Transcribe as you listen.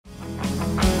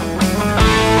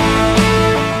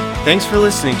Thanks for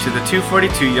listening to the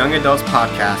 242 Young Adults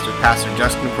Podcast with Pastor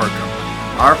Justin Corkum.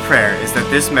 Our prayer is that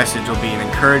this message will be an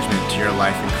encouragement to your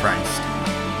life in Christ.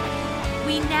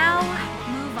 We now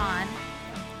move on,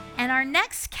 and our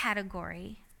next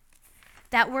category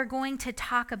that we're going to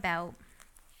talk about,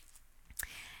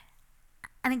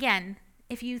 and again,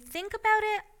 if you think about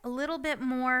it a little bit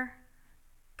more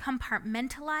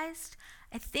compartmentalized,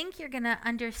 I think you're going to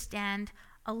understand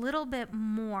a little bit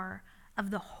more of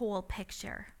the whole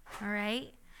picture, all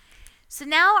right? So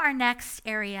now our next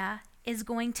area is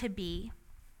going to be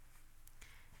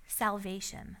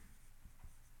salvation.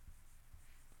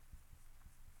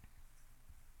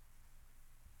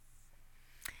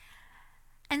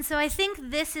 And so I think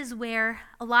this is where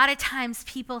a lot of times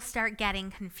people start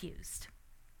getting confused.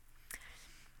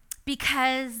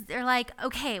 Because they're like,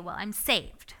 okay, well, I'm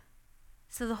saved.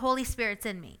 So the Holy Spirit's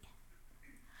in me.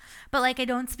 But I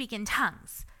don't speak in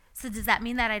tongues. So does that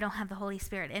mean that I don't have the Holy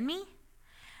Spirit in me?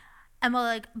 And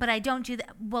but I don't do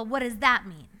that. Well, what does that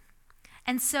mean?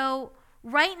 And so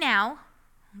right now,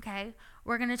 okay,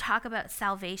 we're going to talk about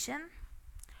salvation.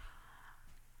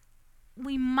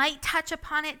 We might touch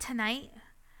upon it tonight,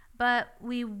 but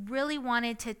we really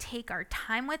wanted to take our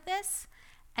time with this.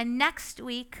 And next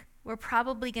week, we're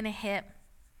probably going to hit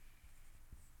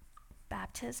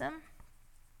baptism.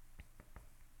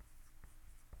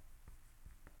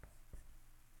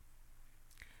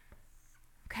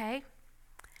 Okay?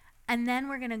 And then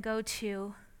we're going to go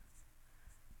to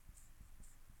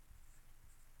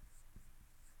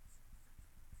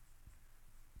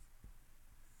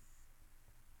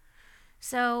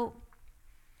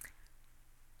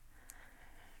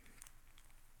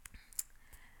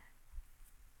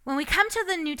when we come to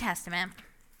the New Testament,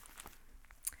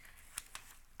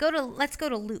 let's go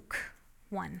to Luke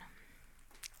 1.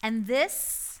 And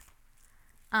this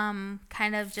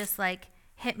kind of just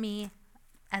hit me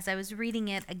as I was reading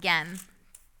it again.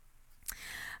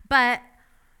 But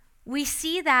we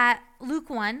see that Luke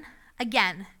 1,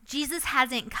 again, Jesus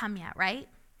hasn't come yet, right?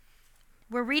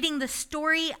 We're reading the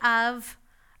story of,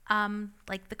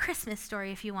 the Christmas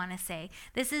story, if you want to say.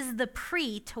 This is the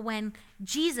to when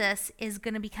Jesus is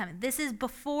going to be coming. This is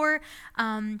before,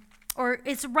 or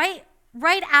it's right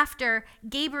after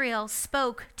Gabriel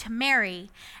spoke to Mary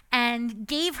and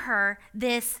gave her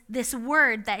this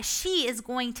word that she is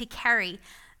going to carry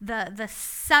the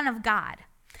Son of God.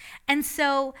 And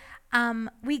so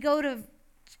we go to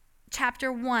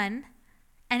chapter 1,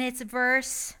 and it's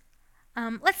verse,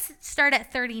 let's start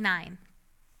at 39.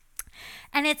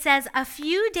 And it says, "A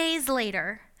few days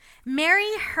later,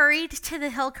 Mary hurried to the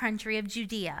hill country of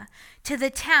Judea, to the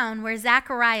town where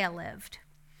Zechariah lived.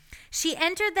 She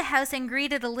entered the house and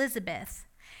greeted Elizabeth."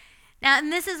 Now,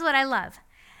 and this is what I love.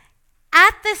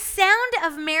 At the sound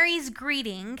of Mary's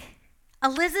greeting,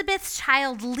 Elizabeth's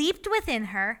child leaped within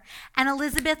her, and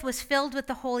Elizabeth was filled with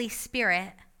the Holy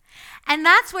Spirit. And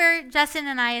that's where Justin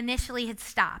and I initially had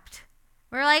stopped.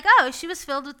 We're like, oh, she was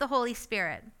filled with the Holy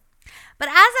Spirit. But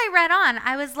as I read on,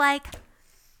 I was like,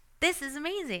 this is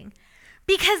amazing.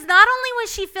 Because not only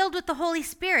was she filled with the Holy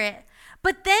Spirit,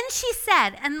 but then she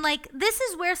said, and this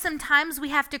is where sometimes we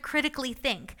have to critically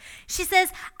think. She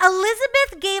says,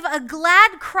 Elizabeth gave a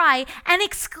glad cry and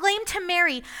exclaimed to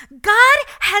Mary, "God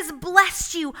has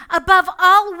blessed you above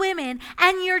all women,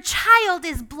 and your child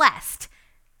is blessed."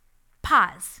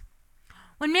 Pause.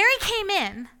 When Mary came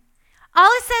in,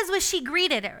 all it says was she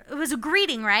greeted her. It was a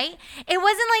greeting, right? It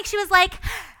wasn't like she was like,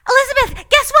 "Elizabeth,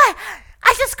 guess what?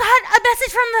 I just got a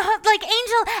message from the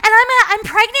angel, and I'm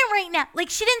pregnant right now."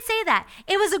 She didn't say that.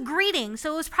 It was a greeting,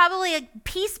 so it was probably a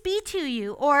 "peace be to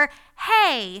you," or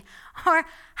 "hey," or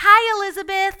 "hi,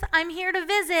 Elizabeth, I'm here to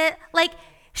visit."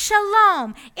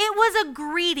 Shalom. It was a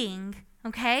greeting,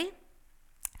 okay?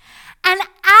 And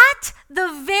at the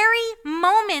very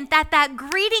moment that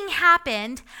greeting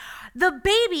happened, the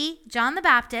baby, John the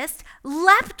Baptist,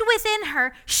 leapt within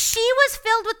her. She was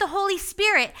filled with the Holy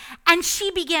Spirit, and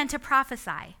she began to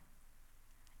prophesy.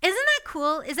 Isn't that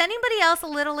cool? Is anybody else a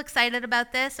little excited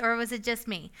about this, or was it just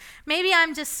me? Maybe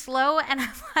I'm just slow, and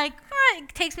I'm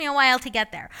it takes me a while to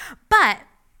get there. But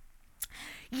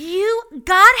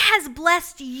God has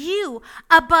blessed you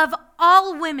above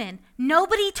all women.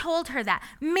 Nobody told her that.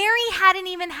 Mary hadn't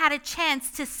even had a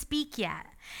chance to speak yet.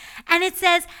 And it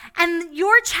says, "And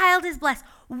your child is blessed.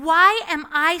 Why am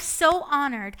I so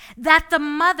honored that the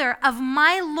mother of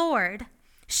my Lord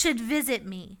should visit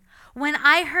me? When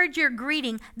I heard your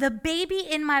greeting, the baby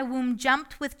in my womb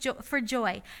jumped for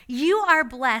joy. You are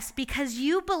blessed because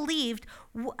you believed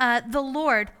the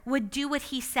Lord would do what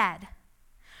he said."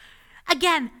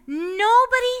 Again,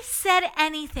 nobody said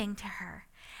anything to her.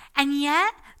 And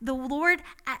yet, the Lord,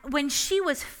 when she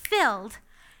was filled,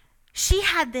 she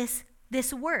had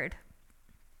this word.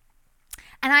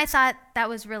 And I thought that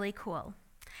was really cool.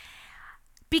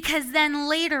 Because then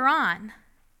later on,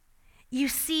 you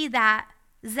see that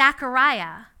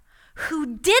Zechariah,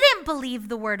 who didn't believe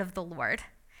the word of the Lord,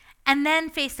 and then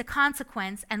faced a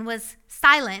consequence and was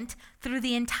silent through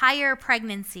the entire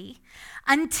pregnancy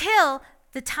until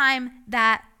the time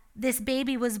that this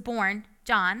baby was born,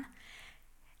 John.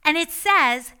 And it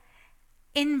says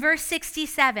in verse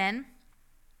 67,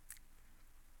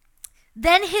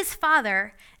 then his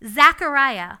father,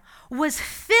 Zechariah, was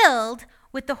filled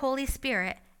with the Holy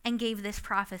Spirit and gave this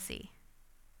prophecy.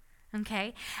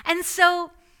 Okay? And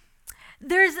so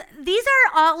these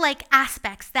are all like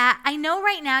aspects that I know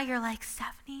right now you're like,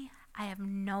 Stephanie, I have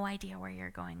no idea where you're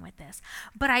going with this.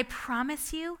 But I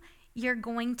promise you, you're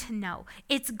going to know.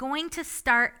 It's going to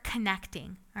start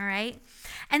connecting, all right?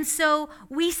 And so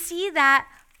we see that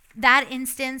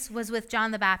instance was with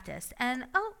John the Baptist. And,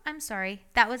 oh, I'm sorry,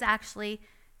 that was actually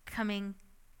coming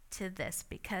to this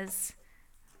because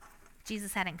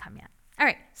Jesus hadn't come yet. All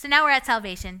right, so now we're at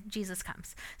salvation. Jesus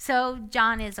comes. So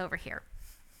John is over here.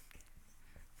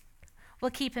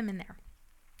 We'll keep him in there,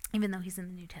 even though he's in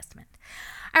the New Testament.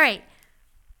 All right,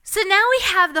 so now we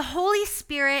have the Holy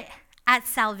Spirit at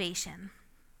salvation.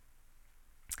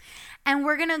 And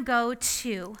we're going to go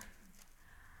to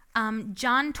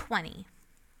John 20.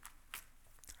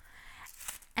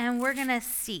 And we're going to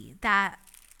see that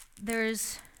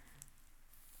there's,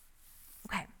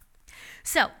 okay.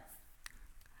 So,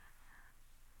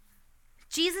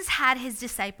 Jesus had his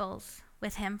disciples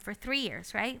with him for 3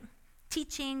 years, right?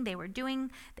 Teaching, they were doing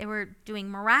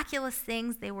miraculous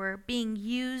things, they were being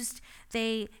used,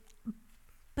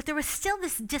 but there was still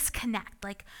this disconnect,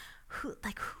 like who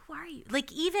are you?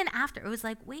 Like even after, it was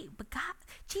like, wait, but God,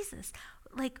 Jesus,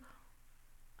 like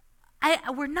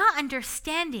we're not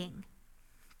understanding.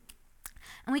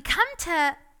 And we come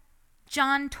to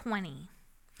John 20,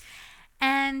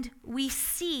 and we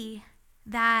see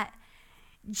that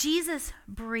Jesus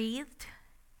breathed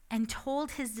and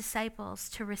told his disciples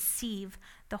to receive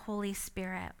the Holy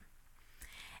Spirit.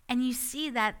 And you see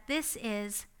that this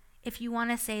is, if you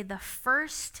want to say, the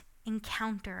first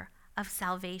encounter of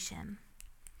salvation.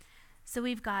 So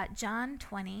we've got John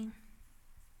 20,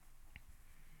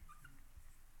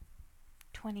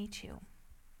 22.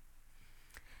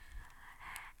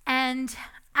 And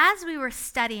as we were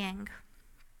studying,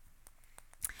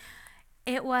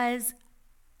 it was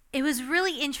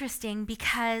really interesting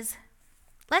because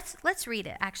let's read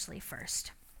it actually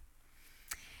first.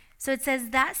 So it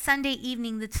says, that Sunday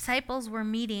evening, the disciples were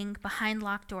meeting behind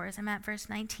locked doors. I'm at verse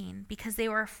 19, because they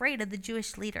were afraid of the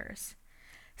Jewish leaders.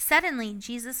 Suddenly,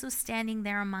 Jesus was standing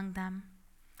there among them.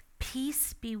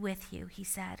 Peace be with you, he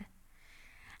said.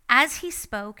 As he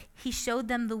spoke, he showed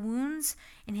them the wounds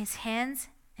in his hands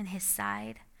and his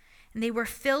side, and they were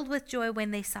filled with joy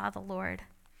when they saw the Lord.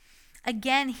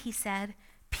 Again, he said,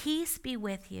 peace be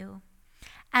with you.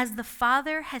 As the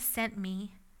Father has sent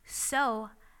me, so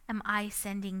am I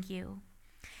sending you.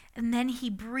 And then he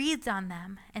breathed on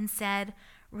them and said,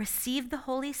 receive the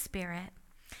Holy Spirit.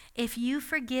 If you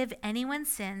forgive anyone's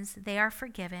sins, they are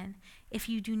forgiven. If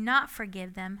you do not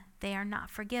forgive them, they are not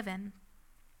forgiven.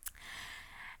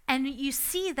 And you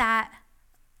see that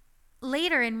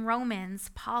later in Romans,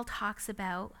 Paul talks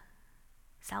about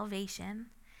salvation,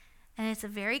 and it's a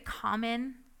very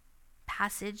common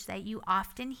passage that you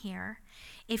often hear.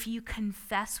 If you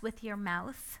confess with your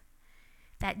mouth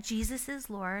that Jesus is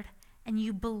Lord, and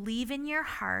you believe in your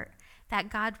heart that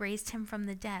God raised him from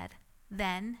the dead,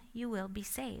 then you will be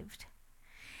saved.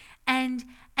 And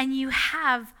you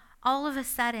have all of a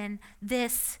sudden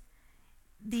these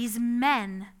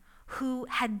men who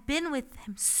had been with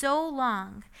him so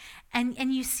long,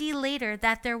 and you see later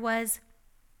that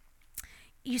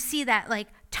you see that like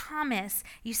Thomas,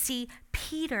 you see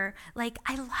Peter, like,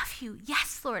 I love you.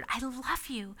 Yes, Lord, I love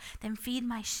you. Then feed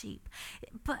my sheep.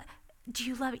 But do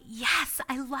you love it? Yes,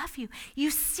 I love you. You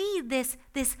see this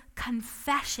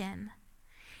confession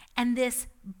and this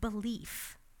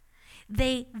belief.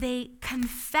 They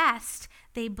confessed,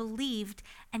 they believed,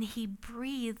 and he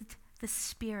breathed the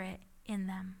Spirit in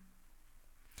them.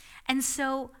 And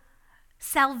so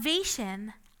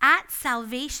at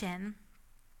salvation,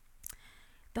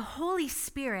 the Holy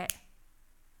Spirit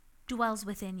dwells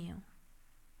within you.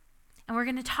 And we're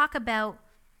going to talk about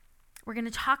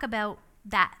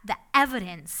that, the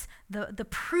evidence, the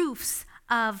proofs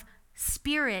of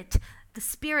the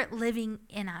Spirit living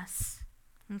in us.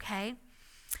 Okay?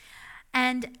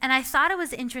 And I thought it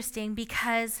was interesting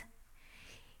because,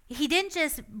 he didn't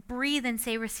just breathe and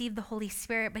say, receive the Holy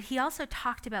Spirit, but he also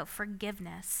talked about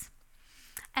forgiveness.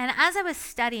 And as I was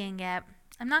studying it,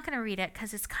 I'm not going to read it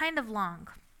because it's kind of long.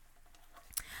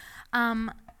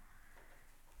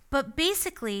 But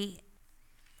basically,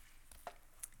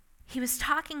 he was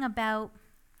talking about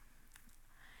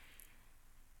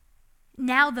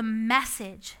now the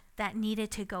message that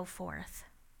needed to go forth.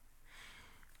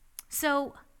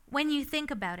 So when you think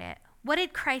about it, what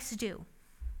did Christ do?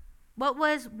 What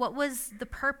was the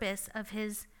purpose of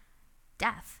his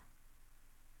death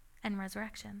and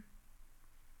resurrection?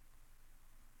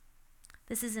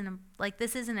 This isn't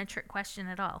a trick question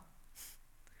at all.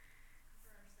 For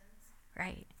our sins.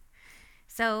 Right.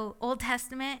 So Old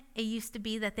Testament, it used to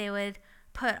be that they would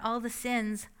put all the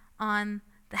sins on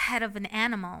the head of an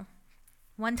animal.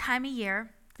 One time a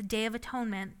year, the Day of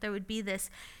Atonement, there would be this,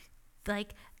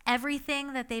 like,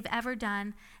 everything that they've ever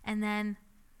done, and then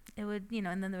it would,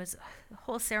 and then there was a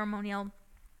whole ceremonial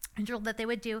ritual that they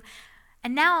would do.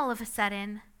 And now all of a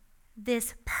sudden,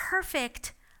 this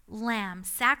perfect lamb,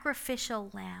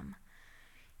 sacrificial lamb,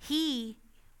 he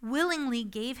willingly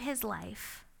gave his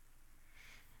life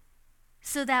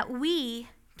so that we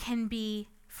can be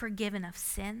forgiven of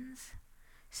sins,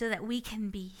 so that we can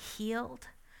be healed,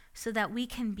 so that we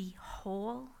can be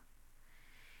whole.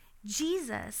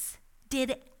 Jesus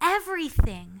did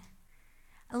everything.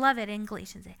 I love it in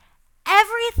Galatians.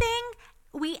 Everything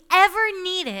we ever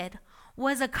needed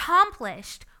was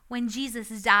accomplished when Jesus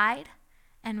died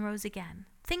and rose again.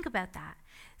 Think about that.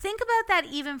 Think about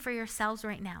that even for yourselves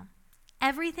right now.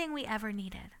 Everything we ever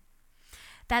needed.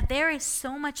 That there is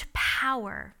so much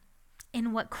power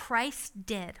in what Christ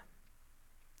did.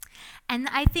 And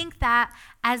I think that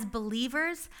as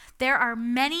believers, there are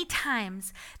many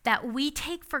times that we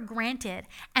take for granted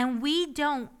and we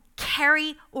don't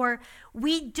carry or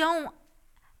we don't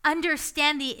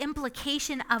understand the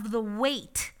implication of the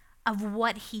weight of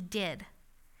what he did.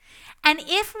 And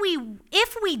if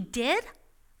we did,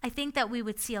 I think that we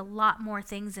would see a lot more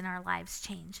things in our lives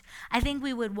change. I think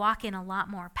we would walk in a lot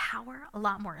more power, a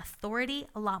lot more authority,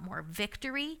 a lot more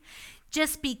victory,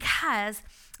 just because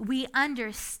we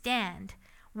understand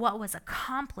what was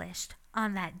accomplished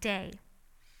on that day.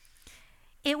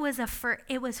 It was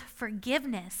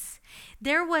forgiveness.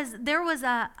 There was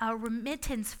a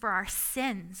remittance for our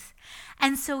sins.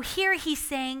 And so here he's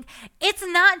saying, it's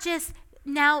not just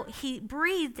now he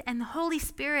breathed and the Holy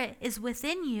Spirit is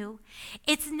within you.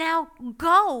 It's now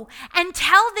go and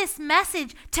tell this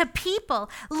message to people.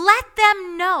 Let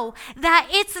them know that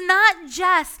it's not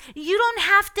just, you don't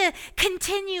have to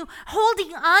continue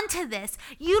holding on to this.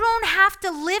 You don't have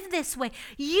to live this way.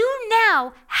 You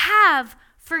now have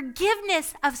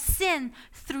forgiveness of sin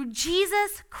through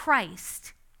Jesus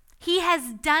Christ. He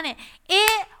has done it.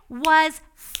 It was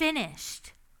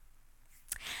finished.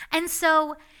 And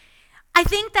so I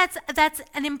think that's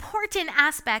an important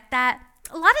aspect that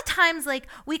a lot of times, like,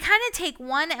 we kind of take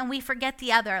one and we forget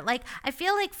the other. Like, I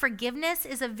feel like forgiveness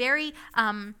is a very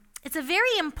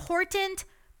important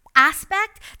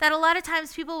aspect that a lot of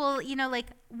times people will, like,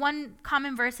 one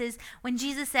common verse is when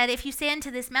Jesus said, if you say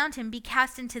unto this mountain, be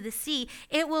cast into the sea,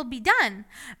 it will be done.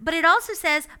 But it also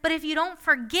says, but if you don't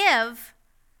forgive,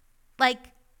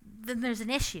 like, then there's an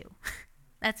issue.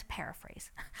 That's a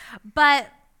paraphrase. But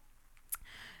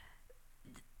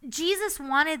Jesus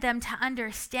wanted them to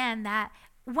understand that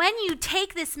when you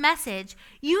take this message,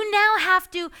 you now have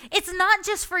to, it's not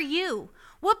just for you.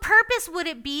 What purpose would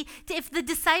it be if the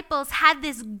disciples had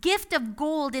this gift of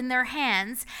gold in their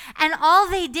hands and all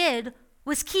they did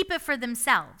was keep it for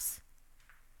themselves?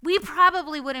 We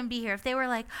probably wouldn't be here if they were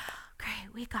like,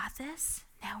 great, we got this.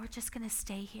 Now we're just going to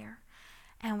stay here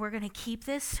and we're going to keep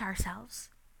this to ourselves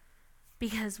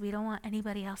because we don't want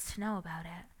anybody else to know about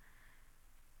it.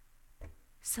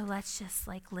 So let's just,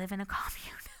 like, live in a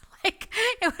commune. Like,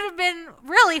 it would have been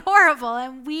really horrible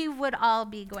and we would all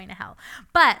be going to hell.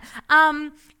 But,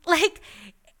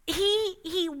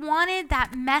 he wanted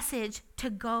that message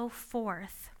to go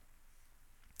forth.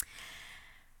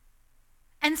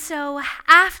 And so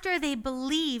after they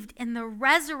believed in the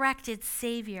resurrected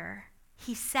Savior,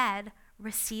 he said,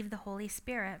 receive the Holy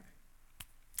Spirit.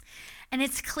 And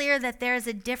it's clear that there is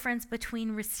a difference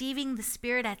between receiving the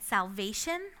Spirit at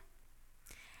salvation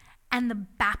and the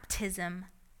baptism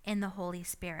in the Holy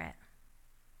Spirit.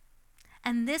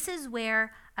 And this is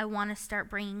where I want to start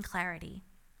bringing clarity,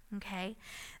 okay?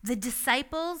 The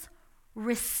disciples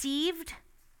received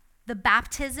the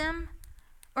baptism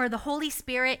or the Holy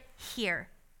Spirit here,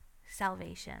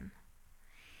 salvation.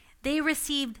 They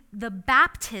received the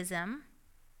baptism,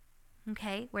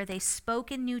 okay, where they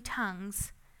spoke in new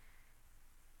tongues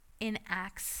in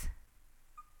Acts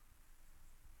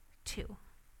 2.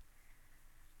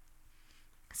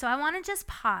 So I want to just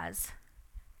pause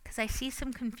because I see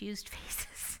some confused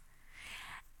faces.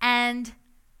 And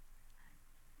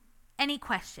any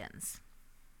questions?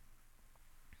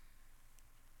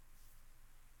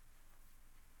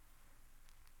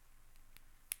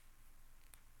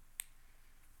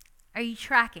 Are you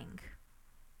tracking?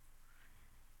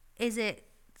 Is it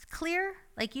clear?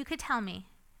 Like, you could tell me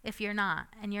if you're not,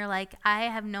 and you're like, I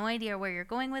have no idea where you're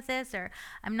going with this, or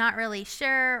I'm not really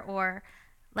sure, or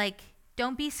like,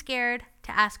 don't be scared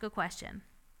to ask a question.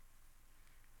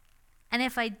 And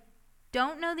if I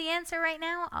don't know the answer right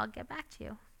now, I'll get back to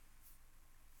you.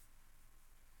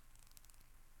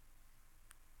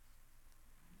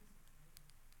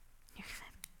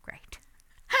 Great.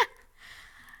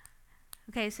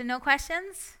 Okay, so no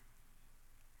questions?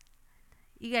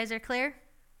 You guys are clear?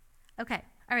 Okay.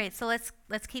 All right, so let's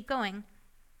keep going.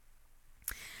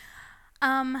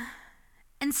 And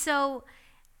so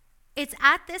it's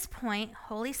at this point,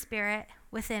 Holy Spirit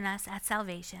within us at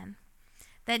salvation,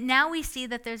 that now we see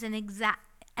that there's an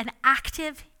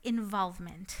active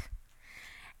involvement.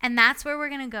 And that's where we're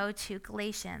going to go to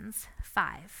Galatians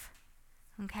 5.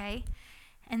 Okay?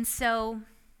 And so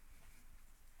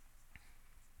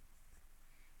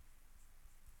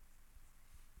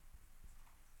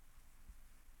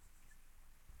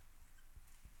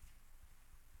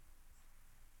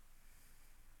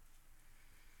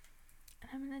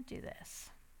I'm going to do this.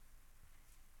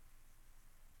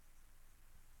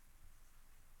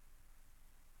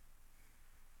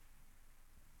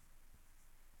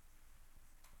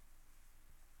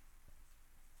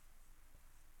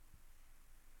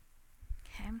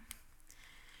 Okay.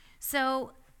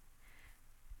 So,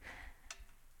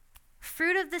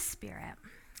 fruit of the Spirit,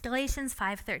 Galatians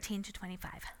 5:13-25.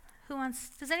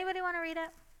 Does anybody want to read it?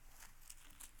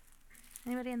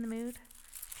 Anybody in the mood?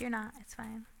 If you're not, it's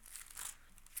fine.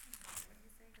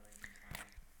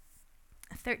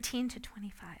 13-25.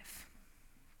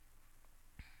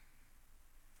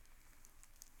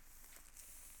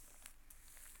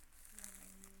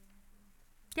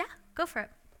 Yeah, go for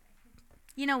it.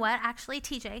 You know what? Actually,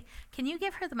 TJ, can you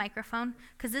give her the microphone?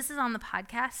 Because this is on the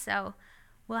podcast, so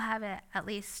we'll have it at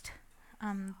least.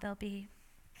 There'll be.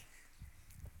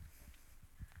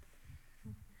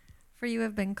 For you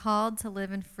have been called to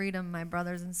live in freedom, my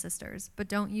brothers and sisters, but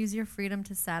don't use your freedom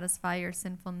to satisfy your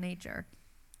sinful nature.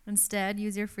 Instead,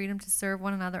 use your freedom to serve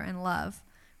one another in love.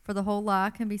 For the whole law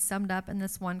can be summed up in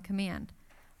this one command: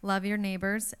 love your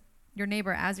neighbor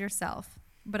as yourself.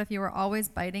 But if you are always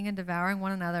biting and devouring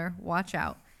one another, watch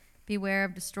out. Beware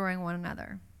of destroying one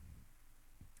another.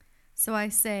 So I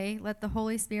say, let the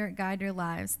Holy Spirit guide your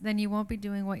lives. Then you won't be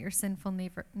doing what your sinful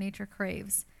nature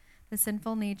craves. The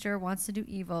sinful nature wants to do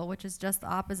evil, which is just the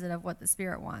opposite of what the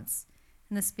Spirit wants.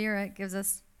 And the Spirit gives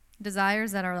us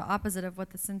desires that are the opposite of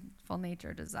what the sinful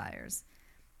nature desires.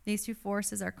 These two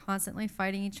forces are constantly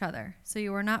fighting each other, so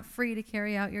you are not free to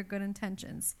carry out your good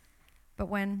intentions. But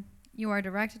when you are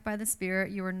directed by the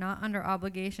Spirit, you are not under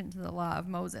obligation to the law of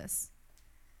Moses.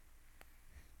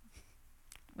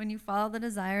 When you follow the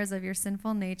desires of your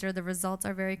sinful nature, the results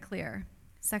are very clear: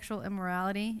 sexual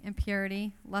immorality,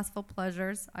 impurity, lustful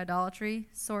pleasures, idolatry,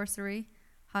 sorcery,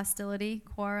 hostility,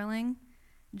 quarreling,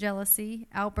 jealousy,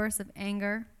 outbursts of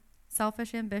anger,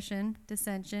 selfish ambition,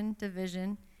 dissension,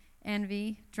 division,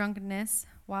 envy, drunkenness,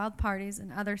 wild parties,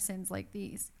 and other sins like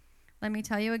these. Let me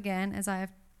tell you again, as I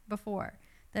have before,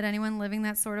 that anyone living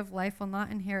that sort of life will not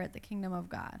inherit the kingdom of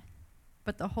God.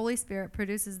 But the Holy Spirit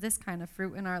produces this kind of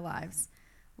fruit in our lives: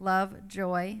 love,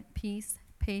 joy, peace,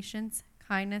 patience,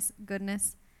 kindness,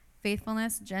 goodness,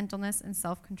 faithfulness, gentleness, and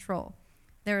self-control.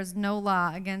 There is no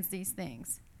law against these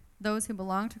things. Those who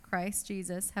belong to Christ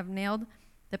Jesus have nailed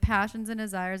the passions and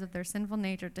desires of their sinful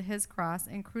nature to his cross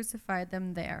and crucified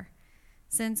them there.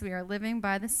 Since we are living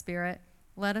by the Spirit,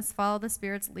 let us follow the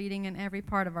Spirit's leading in every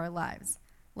part of our lives.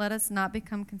 Let us not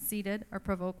become conceited or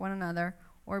provoke one another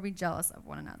or be jealous of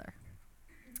one another.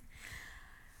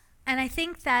 And I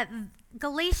think that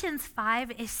Galatians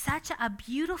 5 is such a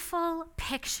beautiful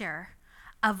picture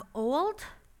of old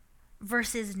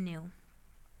versus new.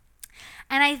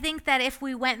 And I think that if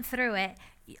we went through it,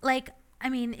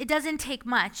 it doesn't take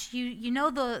much. You know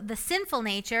the sinful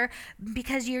nature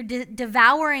because you're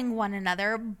devouring one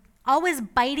another, always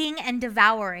biting and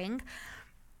devouring,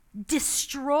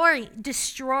 destroying.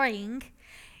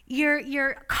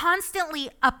 You're constantly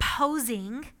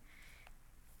opposing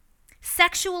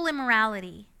sexual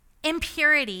immorality,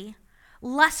 impurity,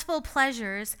 lustful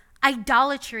pleasures,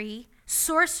 idolatry,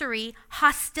 sorcery,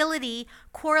 hostility,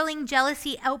 quarreling,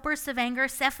 jealousy, outbursts of anger,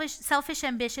 selfish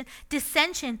ambition,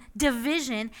 dissension,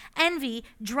 division, envy,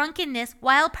 drunkenness,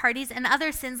 wild parties, and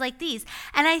other sins like these.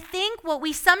 And I think what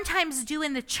we sometimes do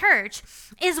in the church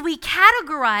is we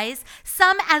categorize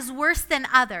some as worse than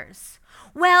others.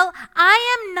 Well,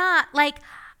 I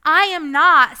am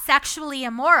not sexually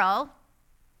immoral,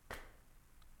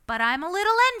 but I'm a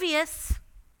little envious.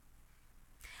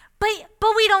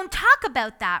 But we don't talk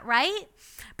about that, right?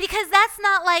 Because that's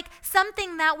not like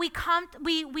something that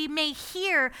we may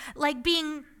hear like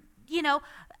being, and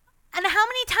how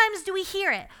many times do we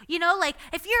hear it? Like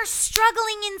if you're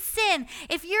struggling in sin,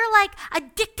 if you're like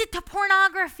addicted to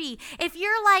pornography, if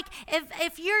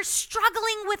you're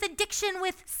struggling with addiction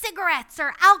with cigarettes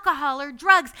or alcohol or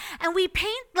drugs, and we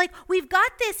paint like we've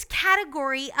got this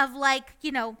category of like,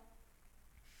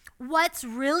 what's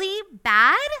really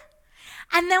bad.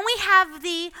 And then we have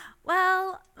these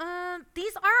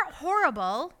aren't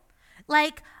horrible.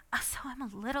 Like, so I'm a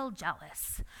little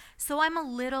jealous. So I'm a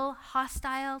little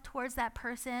hostile towards that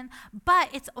person. But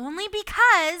it's only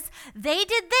because they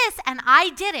did this and I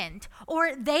didn't.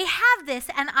 Or they have this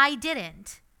and I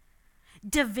didn't.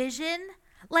 Division.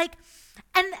 Like,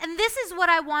 and this is what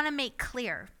I want to make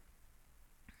clear.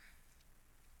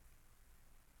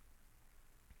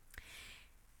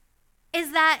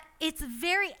 Is that it's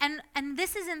very, and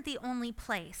this isn't the only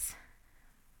place.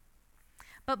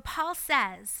 But Paul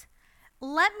says,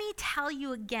 let me tell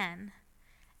you again,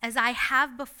 as I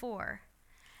have before,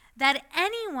 that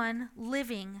anyone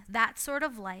living that sort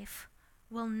of life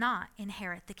will not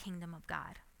inherit the kingdom of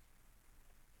God.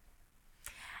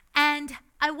 And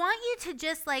I want you to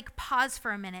just like pause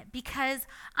for a minute, because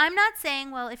I'm not saying,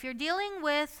 well, if you're dealing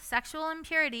with sexual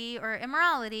impurity or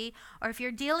immorality, or if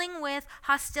you're dealing with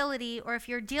hostility, or if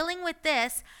you're dealing with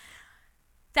this,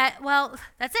 that's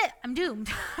it. I'm doomed.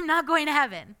 I'm not going to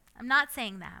heaven. I'm not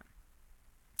saying that.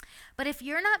 But if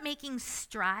you're not making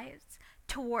strides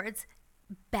towards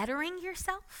bettering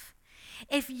yourself,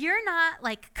 if you're not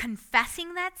like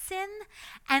confessing that sin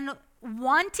and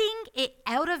wanting it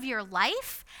out of your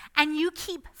life, and you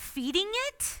keep feeding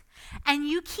it, and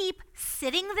you keep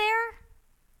sitting there,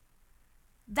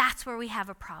 that's where we have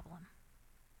a problem.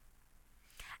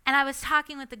 And I was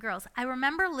talking with the girls. I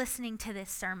remember listening to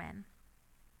this sermon,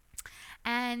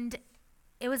 and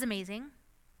it was amazing,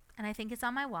 and I think it's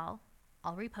on my wall.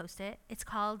 I'll repost it. It's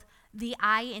called The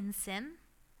I in Sin.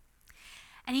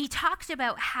 And he talked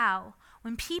about how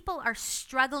when people are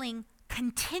struggling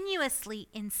continuously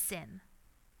in sin,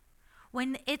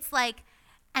 when it's like,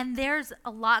 and there's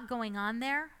a lot going on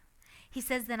there, he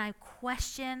says, then I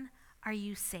question, are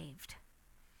you saved?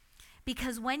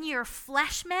 Because when your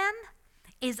flesh man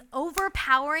is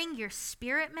overpowering your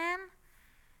spirit man,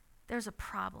 there's a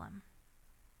problem.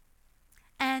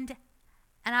 And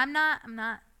I'm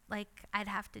not like, I'd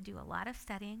have to do a lot of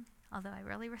studying, although I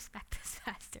really respect this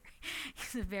pastor.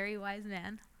 He's a very wise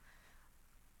man.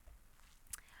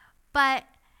 But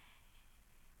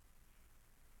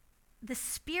the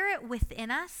spirit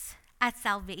within us at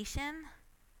salvation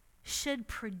should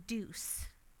produce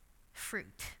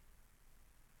fruit.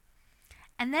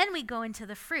 And then we go into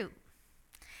the fruit.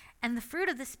 And the fruit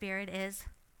of the Spirit is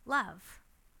love.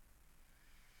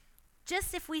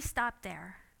 Just if we stop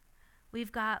there,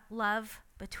 we've got love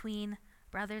between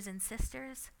brothers and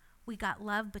sisters. We got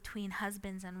love between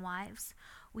husbands and wives.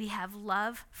 We have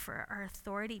love for our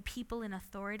authority, people in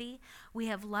authority. We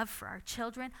have love for our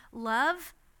children.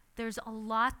 Love, there's a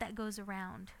lot that goes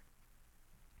around.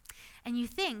 And you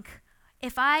think,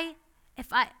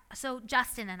 so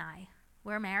Justin and I,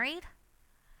 we're married,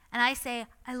 and I say,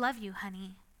 I love you,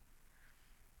 honey.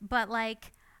 But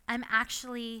like, I'm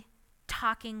actually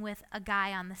talking with a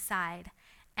guy on the side,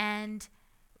 and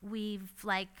we've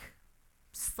like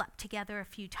slept together a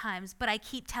few times, but I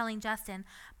keep telling Justin,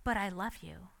 but I love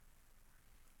you.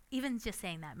 Even just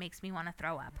saying that makes me want to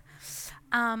throw up.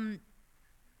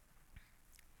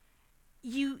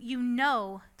 You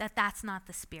know that that's not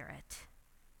the Spirit.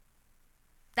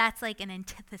 That's like an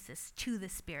antithesis to the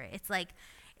Spirit. It's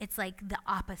like the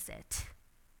opposite,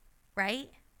 right?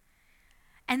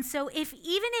 And so even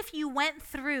if you went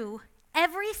through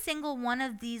every single one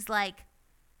of these like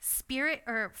spirit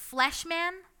or flesh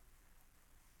man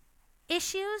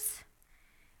issues,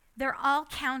 they're all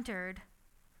countered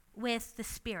with the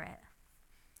Spirit.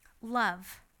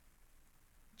 Love,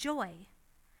 joy.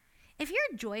 If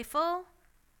you're joyful,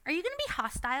 are you going to be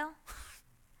hostile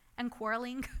and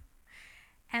quarreling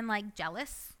and like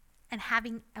jealous and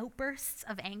having outbursts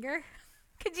of anger?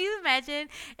 Could you imagine?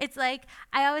 It's like,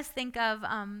 I always think of,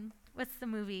 what's the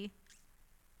movie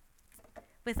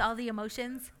with all the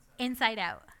emotions? Inside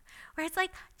Out. where it's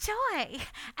like joy.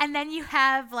 And then you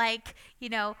have like,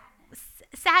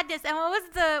 sadness. And what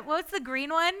was the green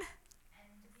one?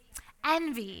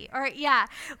 Envy. Or yeah,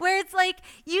 where it's like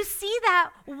you see that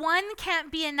one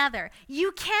can't be another.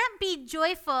 You can't be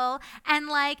joyful and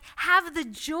like have the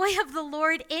joy of the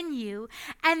Lord in you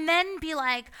and then be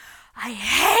like, I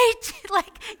hate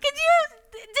like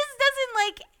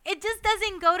it just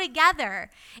doesn't go together.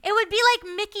 It would be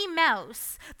like Mickey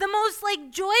Mouse, the most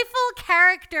like joyful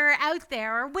character out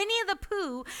there, or Winnie the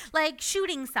Pooh like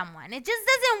shooting someone. It just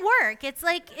doesn't work. It's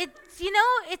like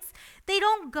they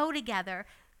don't go together.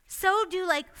 So do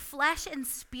like flesh and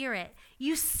spirit.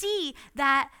 You see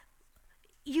that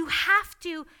you have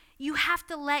to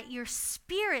let your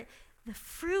spirit, the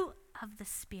fruit of the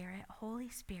Spirit, Holy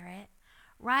Spirit,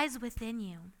 rise within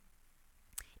you.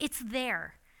 It's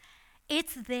there.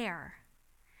 It's there.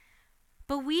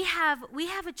 But we have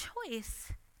a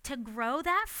choice to grow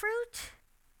that fruit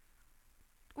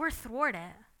or thwart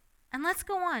it. And let's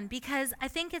go on, because I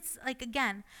think it's like,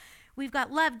 again, we've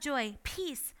got love, joy,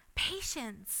 peace,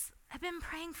 patience. I've been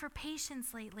praying for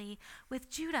patience lately with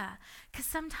Judah, because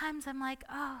sometimes I'm like,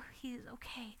 oh, he's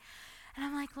okay. And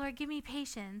I'm like, Lord, give me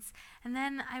patience. And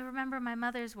then I remember my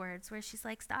mother's words where she's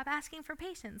like, stop asking for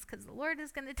patience, because the Lord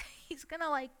is he's going to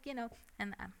like,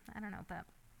 and I don't know, but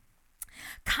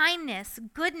kindness,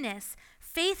 goodness,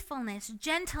 faithfulness,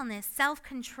 gentleness,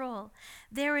 self-control.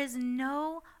 There is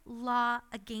no law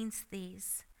against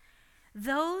these.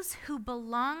 Those who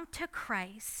belong to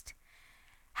Christ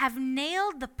have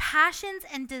nailed the passions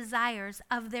and desires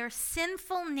of their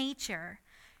sinful nature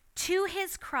to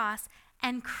his cross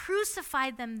and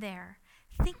crucified them there.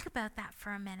 Think about that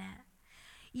for a minute.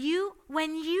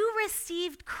 When you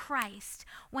received Christ,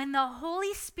 when the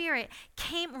Holy Spirit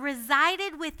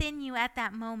resided within you at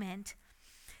that moment,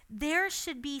 there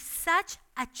should be such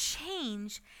a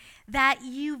change that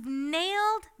you've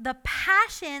nailed the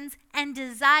passions and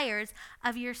desires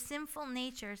of your sinful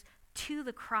natures to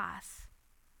the cross.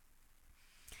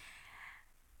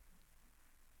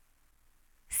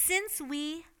 Since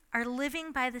we are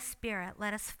living by the Spirit,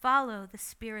 let us follow the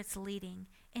Spirit's leading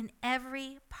in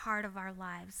every part of our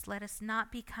lives. Let us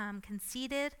not become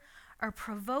conceited or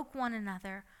provoke one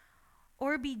another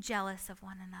or be jealous of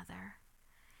one another.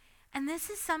 And this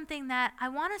is something that I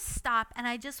want to stop and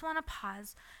I just want to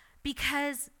pause,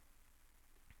 because,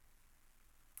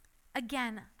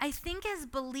 again, I think as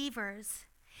believers,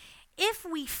 if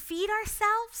we feed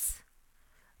ourselves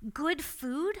good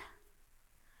food,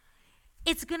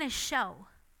 it's going to show.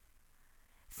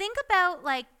 Think about,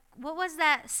 like, what was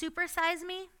that, Super Size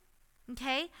Me?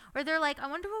 Okay? Where they're like, I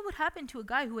wonder what would happen to a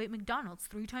guy who ate McDonald's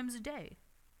 3 times a day.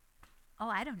 Oh,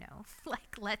 I don't know.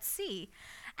 Like, let's see.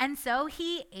 And so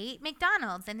he ate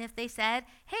McDonald's. And if they said,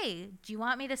 hey, do you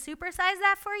want me to supersize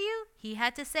that for you? He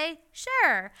had to say,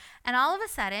 sure. And all of a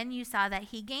sudden, you saw that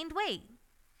he gained weight.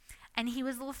 And he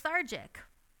was lethargic.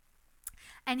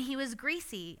 And he was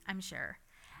greasy, I'm sure.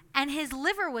 And his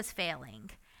liver was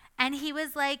failing. And he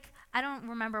was like, I don't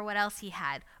remember what else he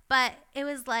had. But it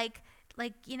was like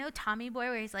Tommy Boy,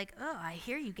 where he's like, oh, I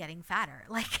hear you getting fatter.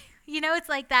 Like, it's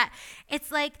like that.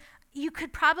 It's like, you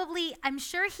could probably, I'm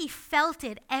sure he felt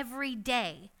it every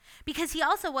day, because he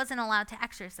also wasn't allowed to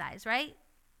exercise, right?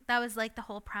 That was like the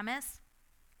whole premise.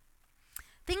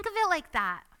 Think of it like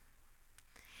that.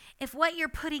 If what you're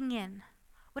putting in,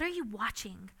 what are you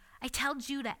watching? I tell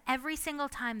Judah every single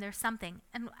time there's something,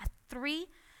 and 3,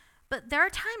 but there are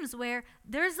times where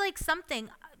there's like something,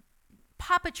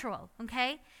 Paw Patrol,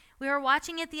 okay? We were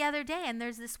watching it the other day, and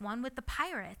there's this one with the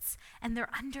pirates, and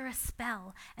they're under a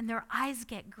spell, and their eyes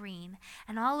get green,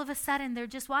 and all of a sudden they're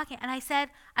just walking. And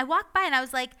I walked by, and I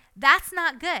was like, that's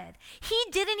not good. He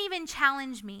didn't even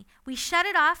challenge me. We shut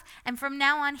it off, and from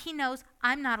now on, he knows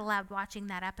I'm not allowed watching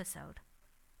that episode.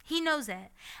 He knows it.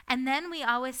 And then we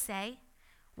always say,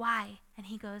 why? And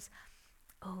he goes,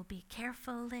 oh, be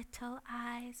careful, little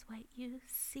eyes, what you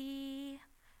see.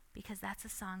 Because that's a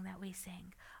song that we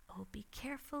sing. Oh, be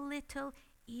careful, little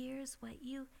ears, what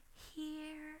you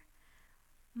hear.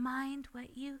 Mind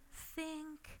what you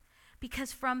think.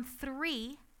 Because from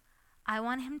 3, I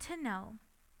want him to know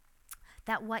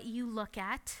that what you look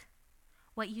at,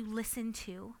 what you listen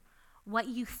to, what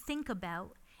you think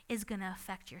about is going to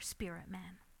affect your spirit,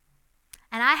 man.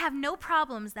 And I have no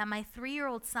problems that my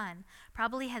 3-year-old son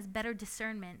probably has better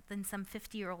discernment than some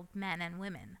 50-year-old men and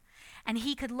women. And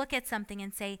he could look at something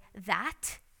and say,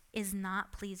 that is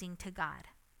not pleasing to God.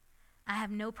 I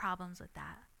have no problems with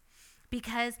that,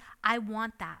 because I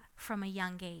want that from a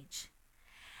young age.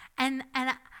 And I'm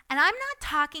not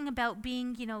talking about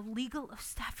being, legal of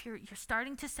stuff. You're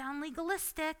starting to sound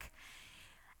legalistic.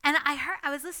 And I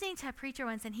was listening to a preacher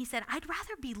once, and he said, I'd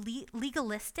rather be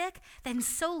legalistic than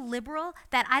so liberal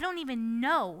that I don't even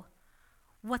know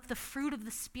what the fruit of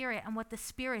the Spirit and what the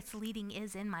Spirit's leading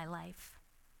is in my life.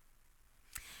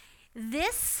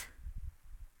 This,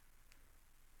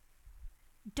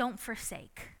 don't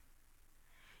forsake.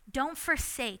 Don't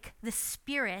forsake the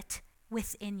Spirit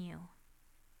within you,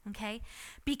 okay?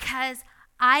 Because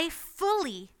I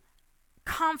fully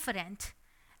confident,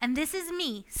 and this is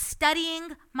me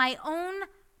studying my own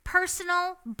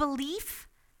personal belief,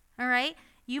 all right?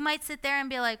 You might sit there and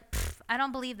be like, I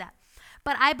don't believe that.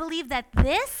 But I believe that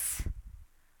this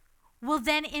will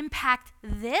then impact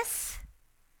this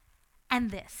and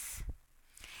this.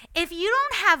 If you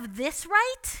don't have this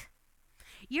right,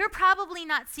 you're probably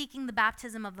not seeking the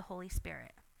baptism of the Holy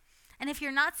Spirit. And if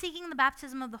you're not seeking the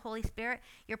baptism of the Holy Spirit,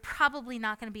 you're probably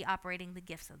not going to be operating the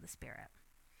gifts of the Spirit.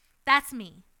 That's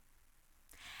me.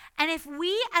 And if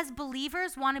we as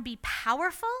believers want to be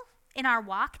powerful in our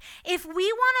walk, if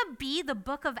we want to be the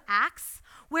book of Acts,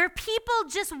 where people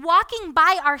just walking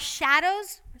by our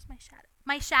shadows, where's my shadow?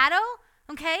 My shadow,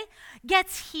 okay,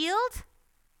 gets healed,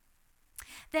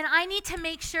 then I need to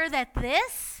make sure that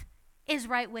this is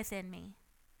right within me.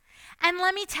 And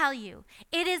let me tell you,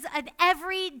 it is an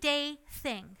everyday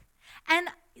thing. And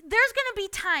there's going to be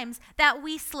times that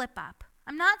we slip up.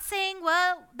 I'm not saying,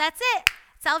 well, that's it.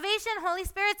 Salvation, Holy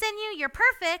Spirit's in you, you're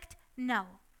perfect. No.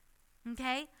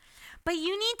 Okay? But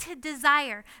you need to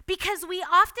desire, because we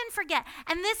often forget,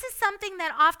 and this is something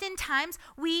that oftentimes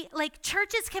we, like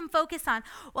churches, can focus on.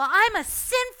 Well, I'm a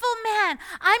sinful man.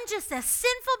 I'm just a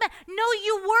sinful man. No,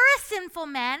 you were a sinful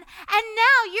man, and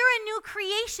now you're a new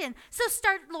creation. So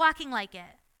start walking like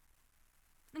it.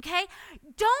 Okay?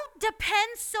 Don't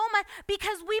depend so much,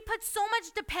 because we put so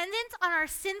much dependence on our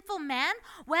sinful man.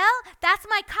 Well, that's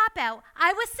my cop-out.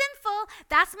 I was sinful.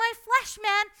 That's my flesh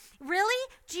man.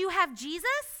 Really? Do you have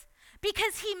Jesus?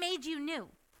 Because he made you new.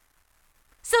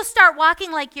 So start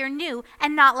walking like you're new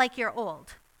and not like you're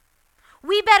old.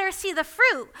 We better see the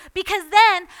fruit, because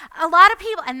then a lot of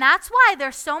people, and that's why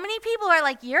there's so many people who are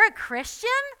like, you're a Christian?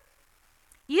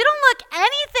 You don't look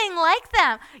anything like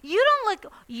them.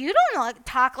 You don't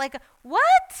talk like,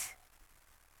 what?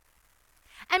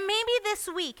 And maybe this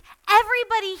week,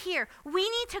 everybody here, we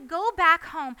need to go back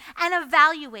home and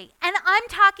evaluate. And I'm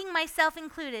talking myself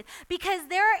included, because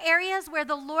there are areas where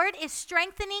the Lord is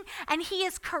strengthening and he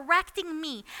is correcting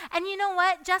me. And you know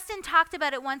what? Justin talked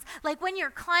about it once, like when you're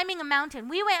climbing a mountain.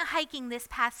 We went hiking this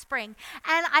past spring,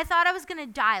 and I thought I was going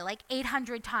to die like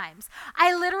 800 times.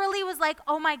 I literally was like,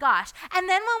 oh my gosh. And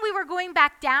then when we were going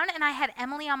back down and I had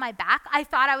Emily on my back, I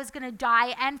thought I was going to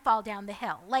die and fall down the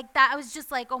hill. Like that, I was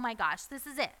just like, oh my gosh, this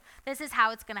is it. This is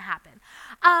how it's going to happen.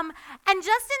 And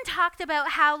Justin talked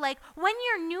about how, like, when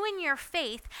you're new in your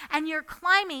faith and you're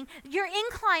climbing, your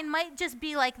incline might just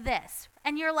be like this.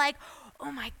 And you're like,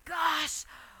 oh my gosh,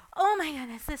 oh my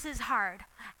goodness, this is hard.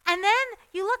 And then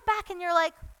you look back and you're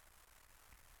like,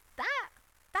 that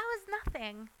was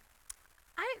nothing.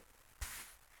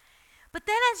 But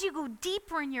then as you go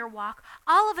deeper in your walk,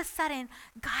 all of a sudden,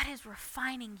 God is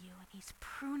refining you and he's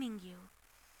pruning you.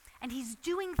 And he's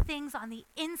doing things on the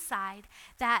inside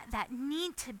that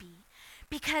need to be.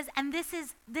 Because, and this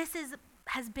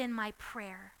has been my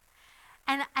prayer.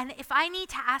 And if I need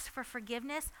to ask for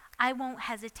forgiveness, I won't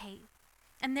hesitate.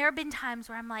 And there have been times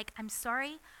where I'm like, I'm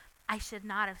sorry, I should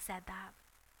not have said that.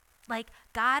 Like,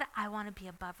 God, I want to be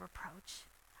above reproach.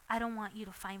 I don't want you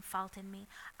to find fault in me.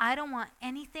 I don't want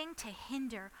anything to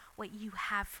hinder what you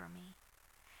have for me.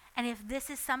 And if this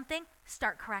is something,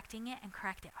 start correcting it and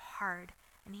correct it hard.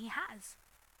 And he has.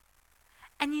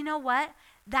 And you know what?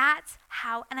 That's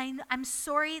how, and I'm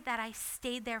sorry that I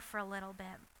stayed there for a little bit.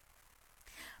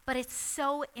 But it's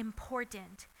so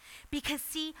important. Because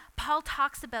see, Paul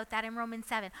talks about that in Romans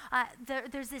 7.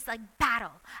 There's this like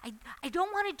battle. I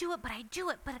don't want to do it, but I do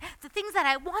it. But the things that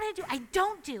I want to do, I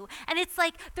don't do. And it's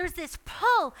like there's this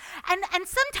pull. And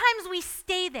sometimes we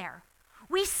stay there.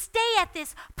 We stay at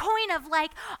this point of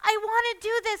like, I want to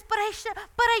do this, but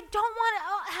I don't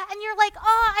want to. And you're like,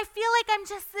 oh, I feel like I'm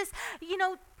just this,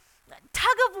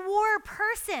 tug of war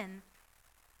person.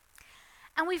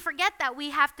 And we forget that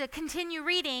we have to continue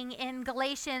reading in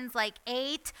Galatians like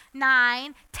 8,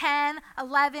 9, 10,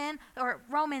 11, or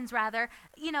Romans rather,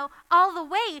 all the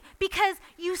way, because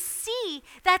you see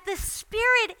that the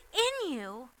Spirit in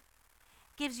you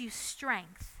gives you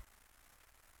strength.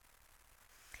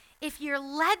 If you're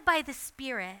led by the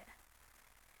Spirit,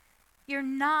 you're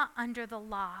not under the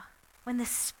law. When the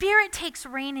Spirit takes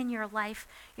reign in your life,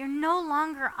 you're no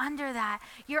longer under that.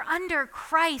 You're under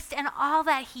Christ and all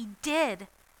that he did.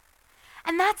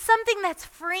 And that's something that's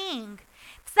freeing.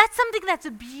 So that's something that's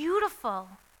beautiful.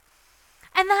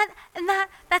 And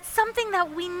that's something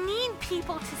that we need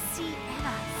people to see in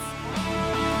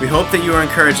us. We hope that you are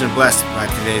encouraged and blessed by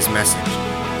today's message.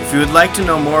 If you would like to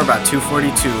know more about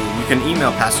 242, you can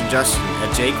email Pastor Justin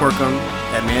at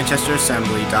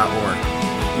jcorkum@manchesterassembly.org.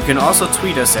 You can also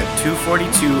tweet us at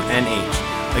 242NH.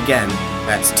 Again,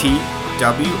 that's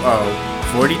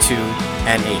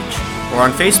TWO42NH. Or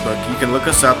on Facebook, you can look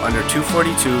us up under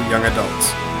 242 Young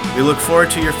Adults. We look forward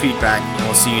to your feedback, and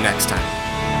we'll see you next time.